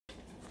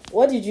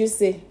What did you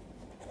say?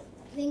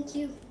 Thank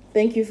you.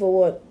 Thank you for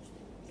what?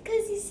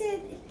 Because you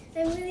said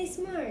I'm really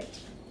smart.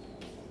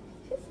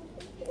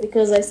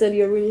 Because I said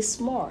you're really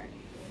smart.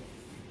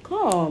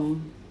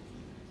 Come.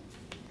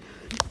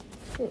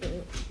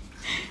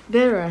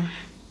 Dera.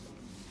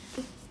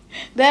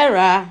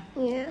 Dera.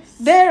 Yes.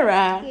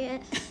 Dera.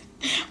 Yes.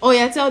 Oh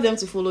yeah, tell them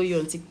to follow you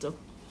on TikTok.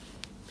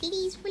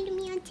 Please follow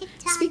me on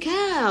TikTok. Speak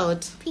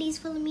out. Please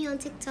follow me on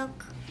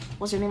TikTok.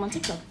 What's your name on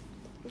TikTok?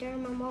 Dera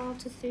Mama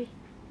 123.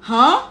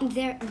 Huh?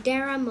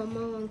 Dera Mama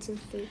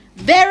 123.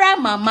 Dera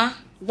Mama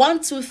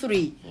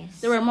 123.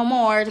 Yes. Dera Mama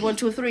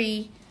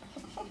 123.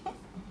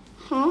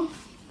 Huh?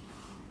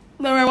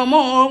 Dera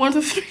Mama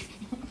 123.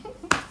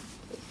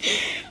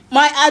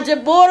 My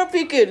Ajabora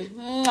Pekin.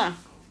 Mwah.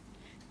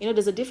 You know,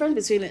 there's a difference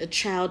between a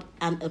child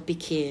and a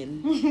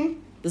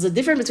Pekin. There's a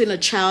difference between a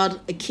child,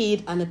 a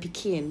kid, and a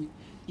Pekin.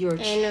 You're a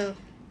I know.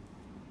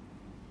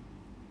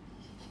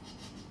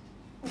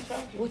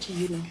 What do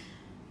you know?